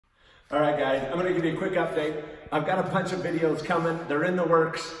All right, guys, I'm gonna give you a quick update. I've got a bunch of videos coming. They're in the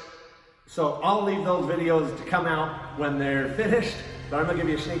works. So I'll leave those videos to come out when they're finished, but I'm gonna give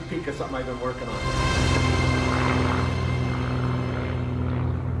you a sneak peek of something I've been working on.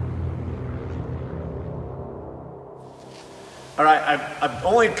 All right, I've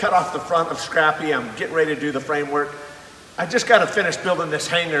only cut off the front of Scrappy. I'm getting ready to do the framework. I just got to finish building this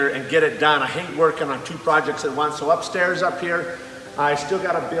hangar and get it done. I hate working on two projects at once. So upstairs up here, I still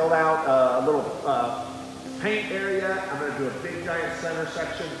got to build out a little paint area. I'm going to do a big giant center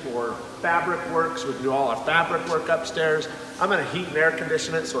section for fabric work, so we can do all our fabric work upstairs. I'm going to heat and air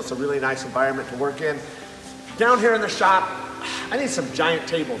condition it, so it's a really nice environment to work in. Down here in the shop, I need some giant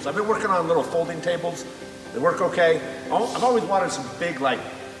tables. I've been working on little folding tables. They work okay. I've always wanted some big, like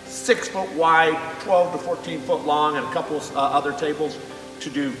 6 foot wide, 12 to 14 foot long, and a couple other tables to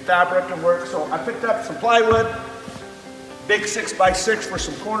do fabric and work. So I picked up some plywood, big 6x6 for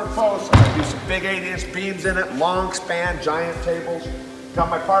some corner posts. I'm gonna do some big 8-inch beams in it, long span, giant tables. Got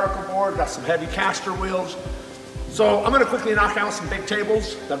my particle board, got some heavy caster wheels. So I'm gonna quickly knock out some big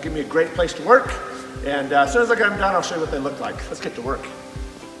tables. That'll give me a great place to work. And as soon as I get them done, I'll show you what they look like. Let's get to work.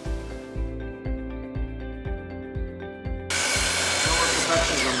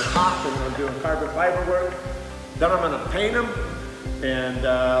 On the top, and I'm doing carbon fiber work. Then I'm going to paint them, and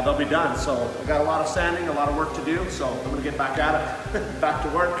they'll be done. So I've got a lot of sanding, a lot of work to do, so I'm going to get back at it, back to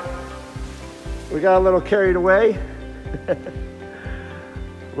work. We got a little carried away.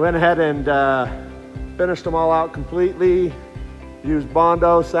 Went ahead and finished them all out completely. Used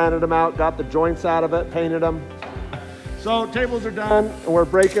Bondo, sanded them out, got the joints out of it, painted them. So tables are done, and we're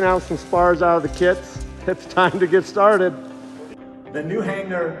breaking out some spars out of the kits. It's time to get started. The new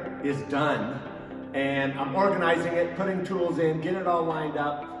hangar is done, and I'm organizing it, putting tools in, getting it all lined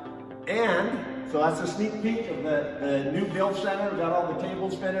up. And so that's a sneak peek of the new build center. We've got all the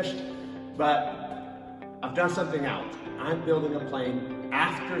tables finished, but I've done something else. I'm building a plane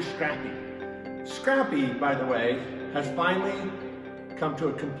after Scrappy. Scrappy, by the way, has finally come to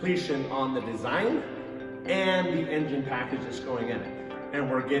a completion on the design and the engine package that's going in it.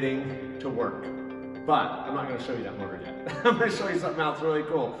 And we're getting to work. But I'm not going to show you that motor yet. I'm going to show you something else really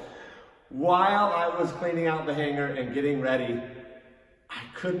cool. While I was cleaning out the hangar and getting ready, I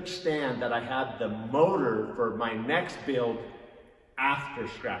couldn't stand that I had the motor for my next build after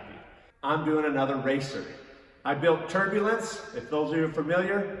Scrappy. I'm doing another racer. I built Turbulence. If those of you are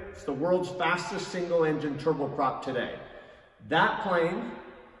familiar, it's the world's fastest single engine turboprop today. That plane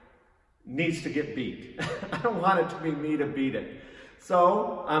needs to get beat. I don't want it to be me to beat it.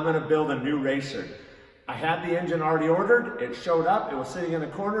 So I'm going to build a new racer. I had the engine already ordered. It showed up. It was sitting in a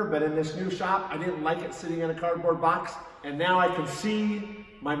corner, but in this new shop, I didn't like it sitting in a cardboard box. And now I can see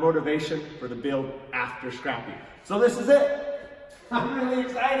my motivation for the build after Scrappy. So this is it. I'm really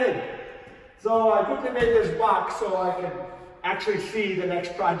excited. So I quickly made this box so I can actually see the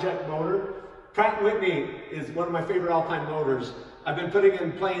next project motor. Pratt Whitney is one of my favorite all-time motors. I've been putting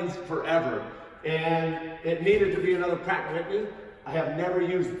in planes forever, and it needed to be another Pratt Whitney. I have never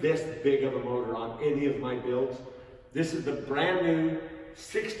used this big of a motor on any of my builds. This is the brand new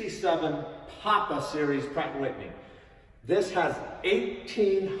 67 Papa Series Pratt Whitney. This has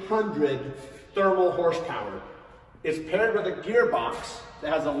 1,800 thermal horsepower. It's paired with a gearbox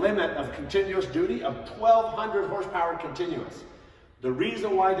that has a limit of continuous duty of 1,200 horsepower continuous. The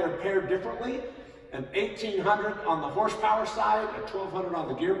reason why they're paired differently, an 1,800 on the horsepower side, a 1,200 on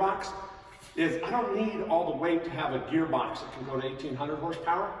the gearbox, is I don't need all the weight to have a gearbox that can go to 1,800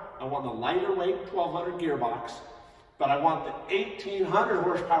 horsepower. I want the lighter weight 1,200 gearbox, but I want the 1,800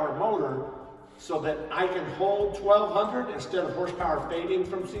 horsepower motor so that I can hold 1,200 instead of horsepower fading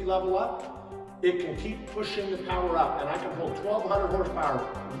from sea level up. It can keep pushing the power up, and I can hold 1,200 horsepower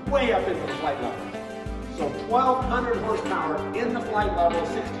way up into the flight level. So 1,200 horsepower in the flight level,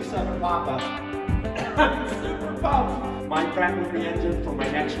 67 Papa. I'm super pumped. My Pratt Whitney engine for my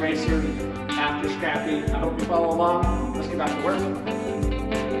next racer after Scrappy. I hope you follow along. Let's get back to work.